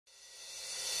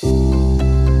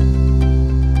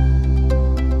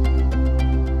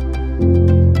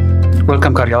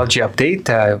Welcome Cardiology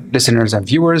Update, listeners and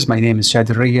viewers. My name is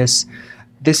Chadi Alraies.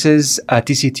 This is a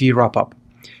TCT wrap-up.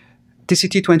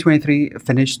 TCT 2023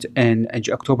 finished in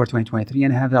October 2023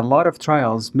 and had a lot of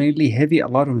trials, mainly a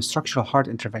lot of structural heart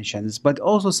interventions, but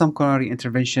also some coronary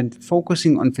intervention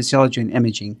focusing on physiology and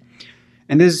imaging.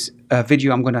 In this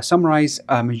video, I'm going to summarize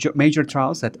major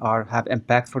trials that have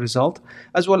impactful result,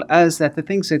 as well as the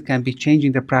things that can be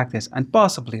changing the practice and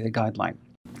possibly the guideline.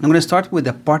 I'm going to start with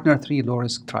the Partner 3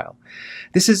 low-risk trial.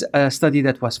 This is a study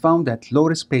that was found that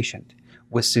low-risk patient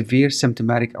with severe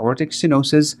symptomatic aortic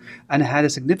stenosis and had a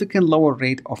significant lower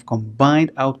rate of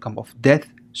combined outcome of death,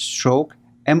 stroke,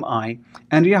 MI,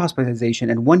 and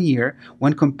rehospitalization in 1 year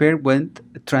when compared with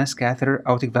transcatheter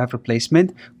aortic valve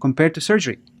replacement compared to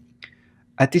surgery.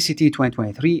 At TCT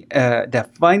 2023, the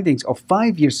findings of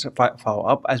 5 years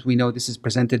follow-up, as we know this is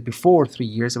presented before 3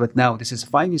 years, but now this is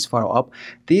 5 years follow-up.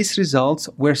 These results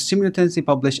were simultaneously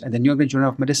published in the New England Journal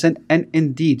of Medicine and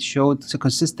indeed showed a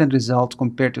consistent result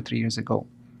compared to 3 years ago.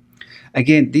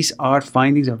 Again, these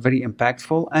findings are very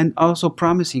impactful and also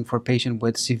promising for patients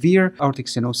with severe aortic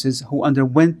stenosis who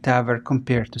underwent TAVR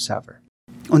compared to SAVR.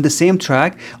 On the same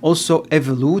track, also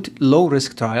Evolute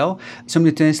low-risk trial,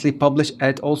 simultaneously published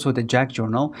at also the JACC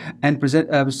journal, and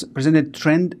presented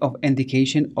trend of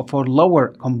indication for lower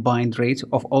combined rates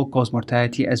of all-cause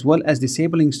mortality as well as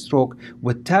disabling stroke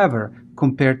with TAVR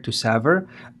compared to SAVR.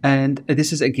 And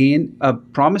this is again a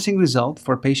promising result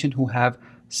for patients who have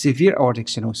severe aortic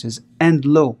stenosis and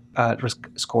low risk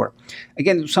score.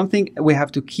 Again, something we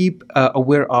have to keep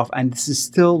aware of, and this is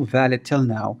still valid till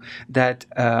now, that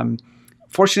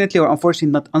fortunately or unfortunately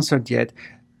not answered yet.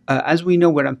 As we know,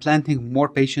 we're implanting more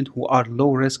patients who are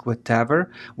low risk with TAVR.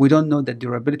 We don't know the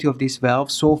durability of these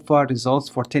valves. So far, results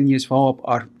for 10 years follow-up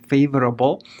are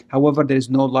favorable. However, there is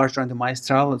no large randomized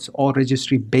trial. It's all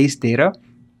registry-based data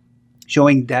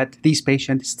showing that these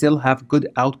patients still have good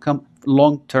outcome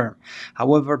long-term.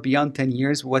 However, beyond 10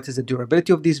 years, what is the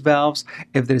durability of these valves?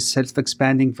 If there is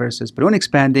self-expanding versus balloon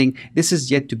expanding, this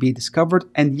is yet to be discovered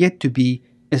and yet to be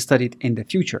studied in the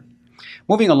future.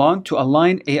 Moving along to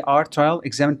Align AR trial,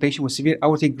 examined patient with severe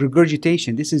aortic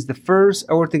regurgitation. This is the first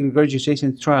aortic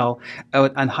regurgitation trial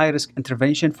and high-risk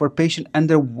intervention for patient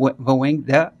undergoing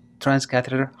the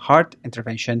transcatheter heart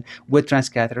intervention with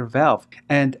transcatheter valve.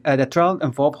 And the trial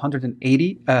involved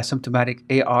 180 symptomatic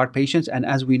AR patients. And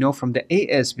as we know from the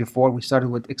AS before, we started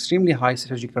with extremely high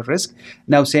surgical risk.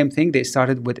 Now, same thing, they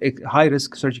started with a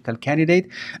high-risk surgical candidate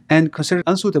and considered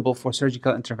unsuitable for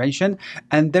surgical intervention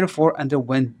and therefore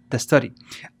underwent the study.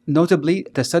 Notably,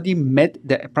 the study met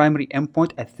the primary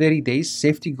endpoint at 30 days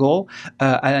safety goal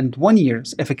and 1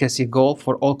 year's efficacy goal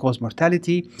for all-cause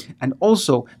mortality. And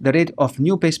also, the rate of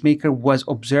new pacemaker was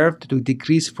observed to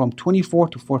decrease from 24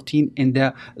 to 14 in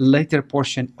the later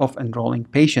portion of enrolling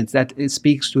patients. That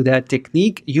speaks to the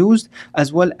technique used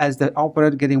as well as the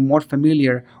operator getting more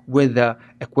familiar with the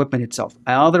equipment itself.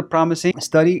 Another promising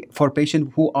study for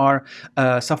patients who are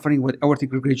suffering with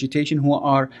aortic regurgitation, who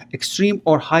are extreme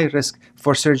or high risk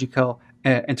for surgical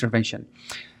intervention.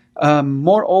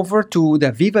 Moreover, to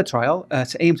the VIVA trial,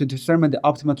 it's aimed to determine the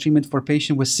optimal treatment for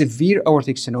patients with severe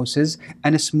aortic stenosis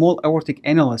and a small aortic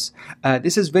annulus.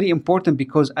 This is very important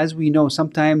because, as we know,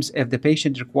 sometimes if the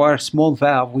patient requires small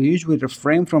valve, we usually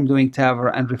refrain from doing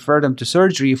TAVR and refer them to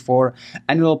surgery for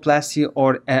annuloplasty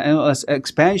or annulus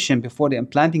expansion before the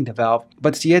implanting the valve.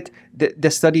 But yet,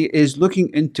 the study is looking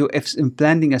into if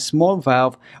implanting a small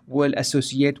valve will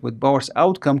associate with worse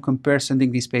outcome compared to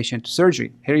sending these patients to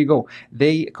surgery. Here you go.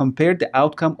 They compared the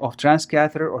outcome of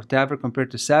transcatheter or TAVR compared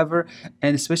to SAVR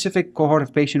and a specific cohort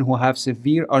of patients who have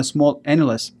severe or small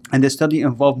annulus. And the study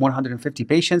involved 150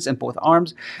 patients in both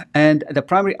arms. And the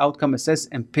primary outcome assessed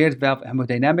impaired valve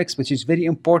hemodynamics, which is very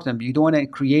important. You don't want to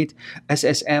create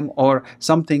SSM or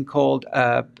something called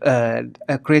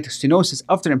create stenosis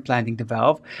after implanting the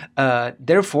valve.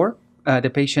 Therefore,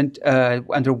 the patient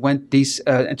underwent this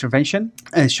intervention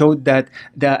and showed that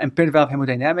the impaired valve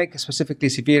hemodynamic, specifically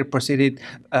severe proceeded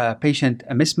patient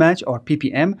mismatch or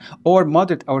PPM or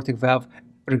moderate aortic valve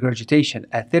regurgitation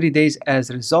at 30 days as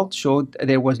a result showed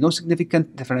there was no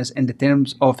significant difference in the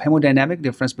terms of hemodynamic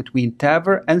difference between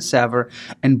TAVR and SAVR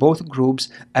in both groups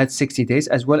at 60 days,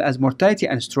 as well as mortality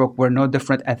and stroke were no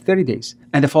different at 30 days.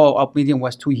 And the follow-up median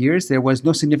was 2 years. There was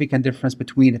no significant difference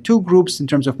between the two groups in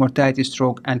terms of mortality,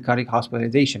 stroke, and cardiac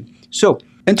hospitalization. So,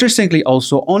 interestingly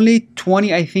also, only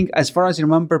 20, I think, as far as I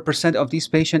remember, percent of these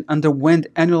patients underwent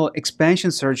annual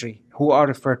expansion surgery who are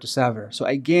referred to SAVR. So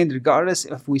again, regardless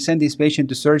if we send this patient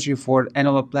to surgery for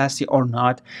annuloplasty or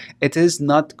not, it is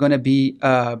not going to be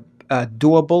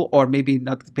doable, or maybe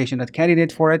not the patient not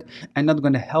candidate for it and not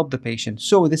going to help the patient.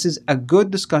 So this is a good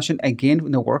discussion again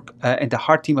in the work in the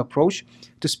heart team approach,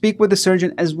 to speak with the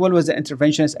surgeon as well as the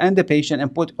interventionist and the patient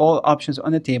and put all options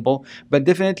on the table, but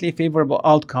definitely favorable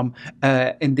outcome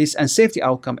in this and safety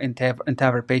outcome in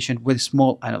TAVR patient with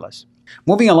small annulus.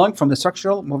 Moving along from the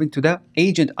structural, moving to the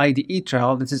agent IDE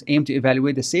trial. This is aimed to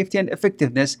evaluate the safety and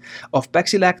effectiveness of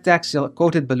paclitaxel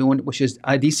coated balloon, which is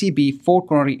a DCB for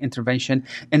coronary intervention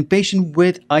in patient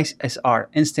with ISR,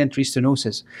 instant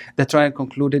restenosis. The trial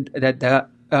concluded that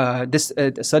this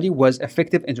study was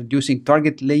effective in reducing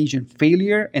target lesion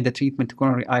failure in the treatment of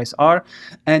coronary ISR,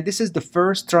 and this is the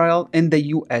first trial in the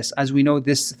US. As we know,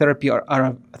 this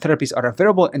therapies are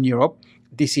available in Europe,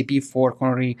 DCB for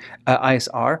coronary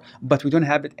ISR, but we don't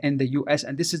have it in the US,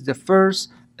 and this is the first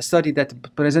study that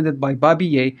presented by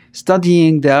Babier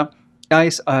studying the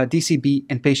DCB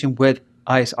in patient with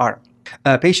ISR.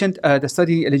 The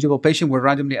study eligible patient were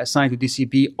randomly assigned to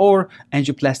DCB or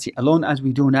angioplasty alone. As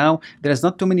we do now, there is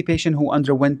not too many patients who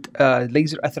underwent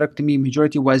laser atherectomy.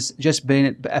 Majority was just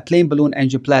a plain balloon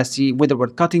angioplasty, whether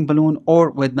with cutting balloon or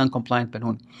with non-compliant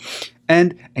balloon.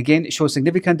 And again, it shows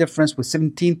significant difference with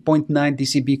 17.9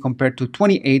 DCB compared to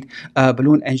 28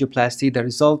 balloon angioplasty. The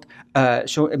result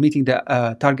show meeting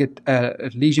the target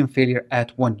lesion failure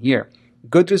at 1 year.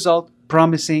 Good result,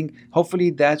 promising. Hopefully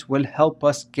that will help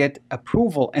us get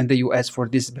approval in the US for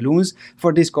these balloons,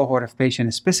 for this cohort of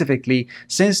patients specifically,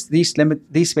 since these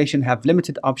patients have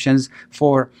limited options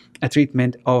for a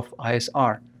treatment of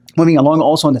ISR. Moving along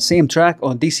also on the same track,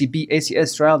 on DCB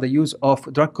ACS trial, the use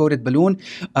of drug-coated balloon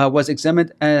was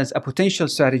examined as a potential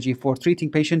strategy for treating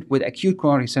patients with acute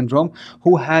coronary syndrome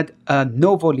who had a de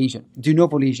novo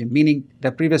lesion, meaning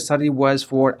the previous study was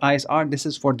for ISR, this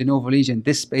is for de novo lesion.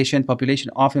 This patient population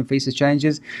often faces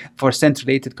challenges for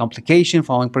stent-related complication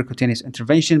following percutaneous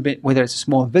intervention, whether it's a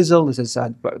small vessel, this is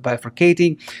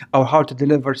bifurcating, or how to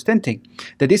deliver stenting.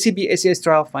 The DCB ACS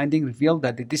trial finding revealed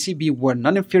that the DCB were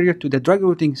non-inferior to the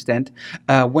drug-eluting stent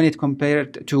when it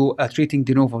compared to treating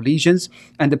de novo lesions,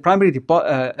 and the primary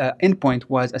endpoint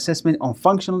was assessment on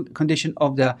functional condition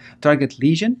of the target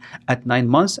lesion at 9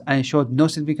 months, and showed no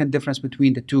significant difference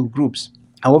between the two groups.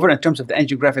 However, in terms of the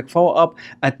angiographic follow-up,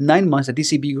 at 9 months, the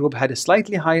DCB group had a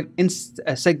slightly higher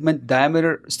segment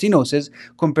diameter stenosis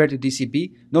compared to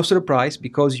DCB. No surprise,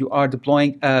 because you are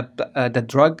deploying the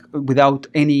drug without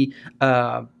any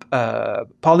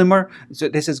polymer, so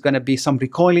this is going to be some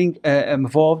recoiling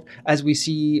involved, as we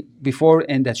see before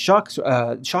in the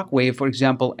shock wave, for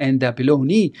example, and the below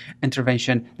knee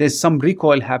intervention. There's some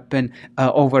recoil happen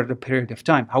over the period of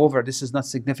time. However, this is not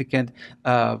significant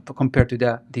compared to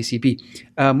the DCB.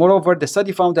 Moreover, the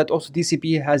study found that also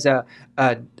DCB has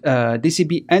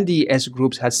DCB and DES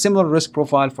groups has similar risk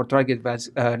profile for target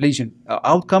lesion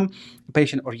outcome,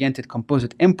 patient-oriented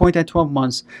composite endpoint at 12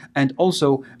 months, and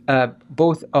also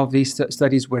both of these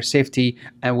studies were safety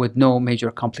and with no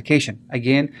major complication.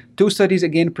 Again, 2 studies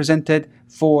again presented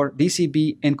for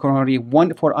DCB in coronary,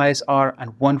 1 for ISR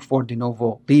and 1 for de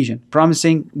novo lesion.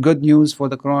 Promising, good news for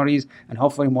the coronaries, and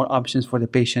hopefully more options for the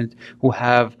patient who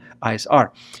have ISR.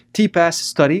 TPAS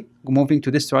study, moving to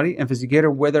this study,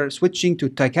 investigator whether switching to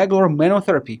ticagrelor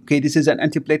monotherapy. Okay, this is an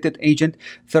antiplatelet agent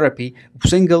therapy,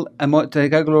 single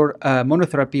ticagrelor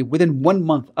monotherapy within 1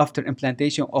 month after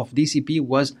implantation of DCB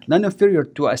was non-inferior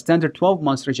to a standard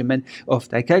 12-month regimen of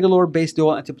ticagrelor-based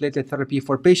dual antiplatelet therapy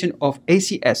for patient of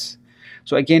ACS.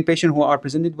 So again, patients who are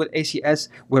presented with ACS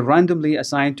were randomly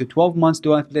assigned to 12 months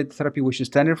dual antiplatelet therapy, which is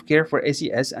standard of care for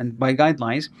ACS and by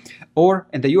guidelines, or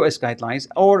in the US guidelines,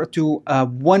 or to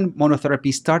 1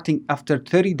 monotherapy starting after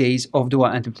 30 days of dual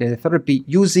antiplatelet therapy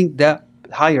using the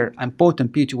higher and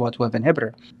potent P2Y12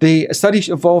 inhibitor. The study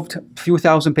involved a few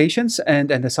thousand patients and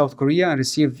in South Korea and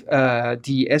received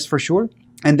DES for sure.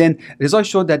 And then results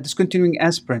showed that discontinuing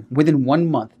aspirin within 1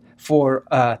 month for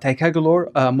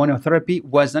ticagrelor monotherapy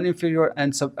was non-inferior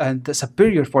and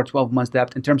superior for 12 months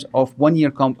depth in terms of 1 year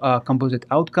composite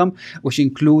outcome, which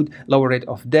include lower rate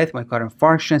of death, myocardial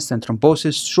infarction, stent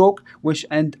thrombosis, stroke,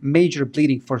 and major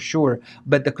bleeding for sure.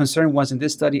 But the concern was in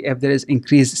this study if there is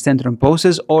increased stent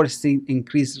thrombosis or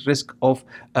increased risk of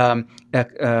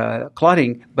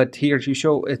clotting. But here you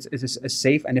show it is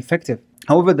safe and effective.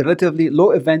 However, the relatively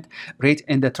low event rate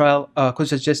in the trial could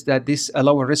suggest that this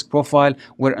lower risk profile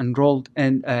were enrolled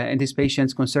in these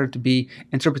patients considered to be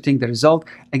interpreting the result.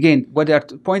 Again, what they are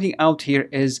pointing out here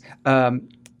is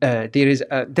there is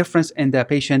a difference in the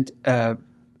patient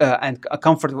and a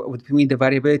comfort between the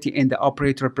variability in the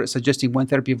operator suggesting one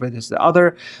therapy versus the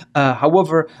other.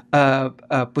 However,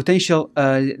 potential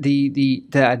the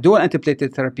dual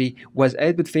antiplatelet therapy was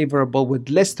a bit favorable with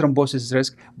less thrombosis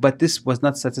risk, but this was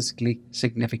not statistically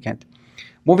significant.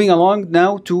 Moving along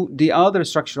now to the other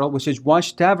structural, which is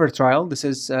WASH-TAVR trial. This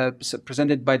is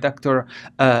presented by Dr.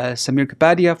 Samir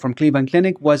Kapadia from Cleveland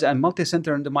Clinic, was a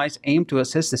multi-center randomized aim to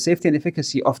assess the safety and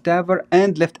efficacy of TAVR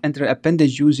and left atrial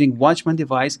appendage using Watchman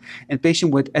device in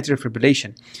patient with atrial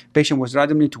fibrillation. Patient was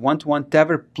randomly to 1:1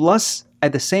 TAVR plus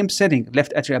at the same setting,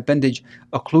 left atrial appendage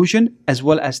occlusion, as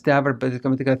well as TAVR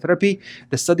medical therapy.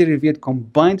 The study reviewed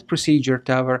combined procedure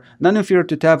TAVR, non-inferior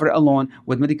to TAVR alone,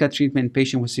 with medical treatment in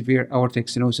patients with severe aortic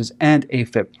stenosis and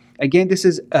AFib. Again, this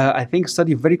is, I think,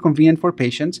 study very convenient for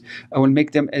patients. I will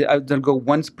make them, they'll go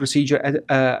one procedure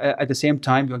at the same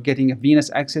time. You're getting a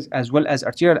venous access as well as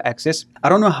arterial access. I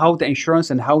don't know how the insurance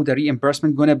and how the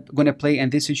reimbursement gonna play in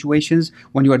these situations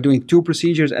when you are doing two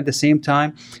procedures at the same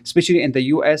time, especially in the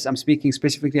US. I'm speaking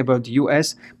specifically about the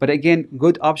US, but again,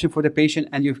 good option for the patient,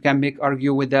 and you can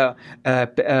argue with the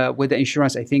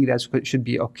insurance. I think that should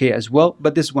be okay as well.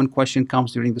 But this one question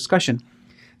comes during discussion.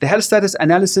 The health status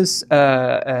analysis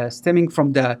stemming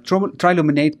from the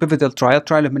TriLuminate pivotal trial.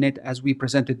 TriLuminate, as we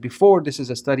presented before, this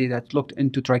is a study that looked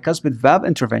into tricuspid valve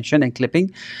intervention and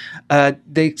clipping.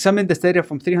 They examined the data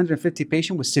from 350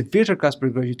 patients with severe tricuspid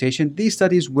regurgitation. These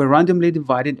studies were randomly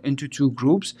divided into two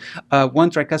groups. One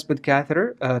tricuspid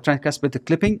catheter, tricuspid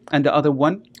clipping, and the other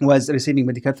one was receiving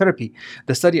medical therapy.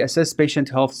 The study assessed patient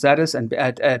health status, and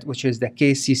which is the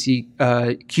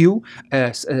KCCQ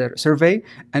survey,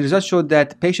 and results showed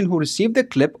that patient who received the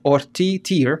clip or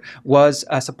T-tier was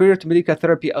superior to medical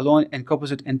therapy alone in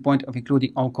composite endpoint of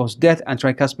including all-cause death and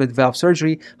tricuspid valve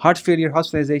surgery, heart failure,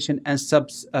 hospitalization, and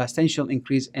substantial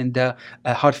increase in the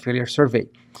heart failure survey.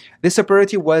 This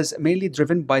superiority was mainly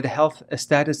driven by the health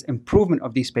status improvement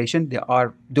of these patients. They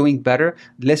are doing better,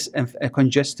 less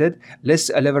congested, less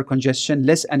liver congestion,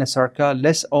 less anasarca,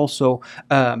 less also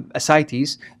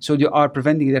ascites, so they are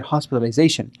preventing their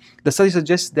hospitalization. The study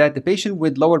suggests that the patient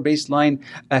with lower baseline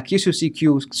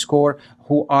KCCQ score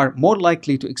who are more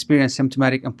likely to experience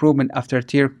symptomatic improvement after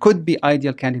TEER could be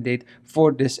ideal candidate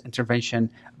for this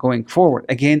intervention going forward.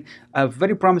 Again, a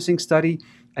very promising study.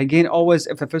 Again, always,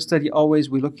 if the first study, always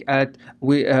we look at,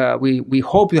 we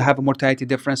hope you have a mortality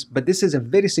difference, but this is a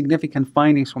very significant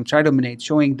findings from TriLuminate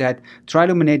showing that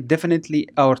TriLuminate definitely,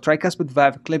 or tricuspid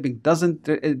valve clipping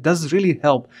does really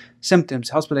help symptoms,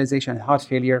 hospitalization, and heart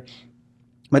failure.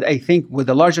 But I think with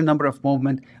a larger number of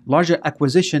movement, larger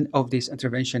acquisition of this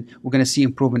intervention, we're going to see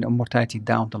improvement of mortality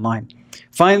down the line.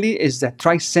 Finally is the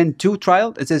TriScend-2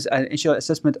 trial. This is an initial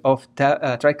assessment of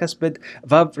tricuspid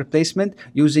valve replacement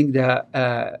using the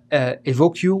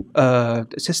EvoQ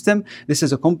system. This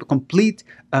is a complete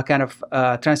kind of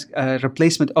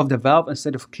replacement of the valve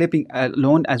instead of clipping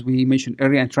alone, as we mentioned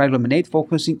earlier, and TriLuminate,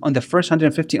 focusing on the first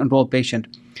 150 enrolled patient.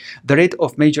 The rate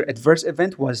of major adverse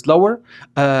event was lower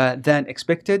than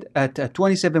expected at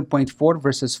 27.4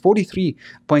 versus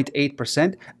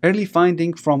 43.8%. Early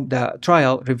finding from the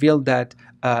trial revealed that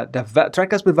the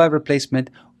tricuspid valve replacement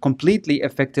completely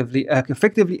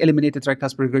effectively eliminated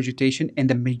tricuspid regurgitation in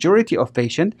the majority of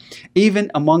patients, even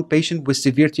among patients with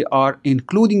severe TR,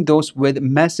 including those with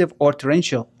massive or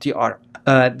torrential TR.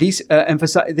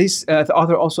 The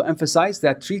author also emphasized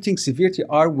that treating severe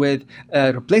TR with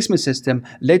a replacement system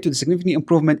led to the significant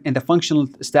improvement in the functional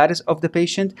status of the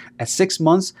patient at 6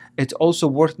 months. It's also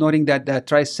worth noting that the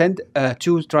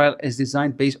TriScend-2 trial is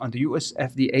designed based on the US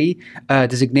FDA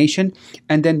designation,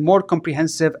 and then more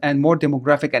comprehensive and more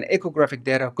demographic and echographic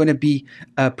data are going to be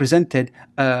presented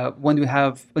when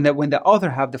the author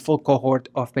have the full cohort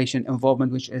of patient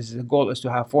involvement, which is the goal is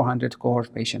to have 400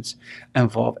 cohort patients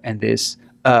involved in this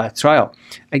trial.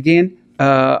 Again,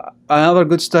 another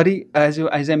good study, as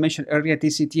I mentioned earlier,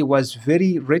 TCT was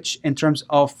very rich in terms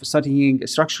of studying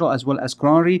structural as well as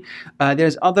coronary.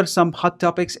 There's some hot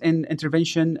topics in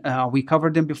intervention. We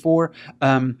covered them before,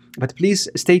 but please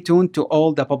stay tuned to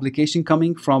all the publication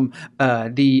coming from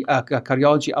the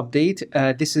cardiology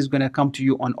update. This is going to come to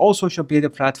you on all social media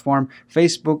platforms: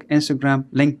 Facebook, Instagram,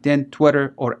 LinkedIn,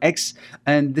 Twitter, or X,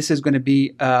 and this is going to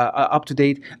be up to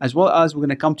date, as well as we're going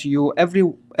to come to you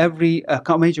every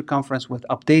major conference with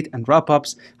update and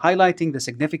wrap-ups highlighting the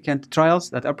significant trials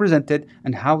that are presented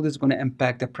and how this is going to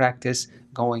impact the practice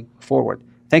going forward.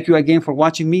 Thank you again for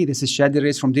watching me. This is Chadi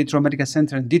Alraies from Detroit Medical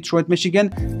Center in Detroit,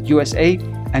 Michigan, USA,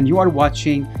 and you are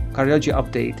watching Cardiology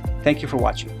Update. Thank you for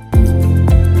watching.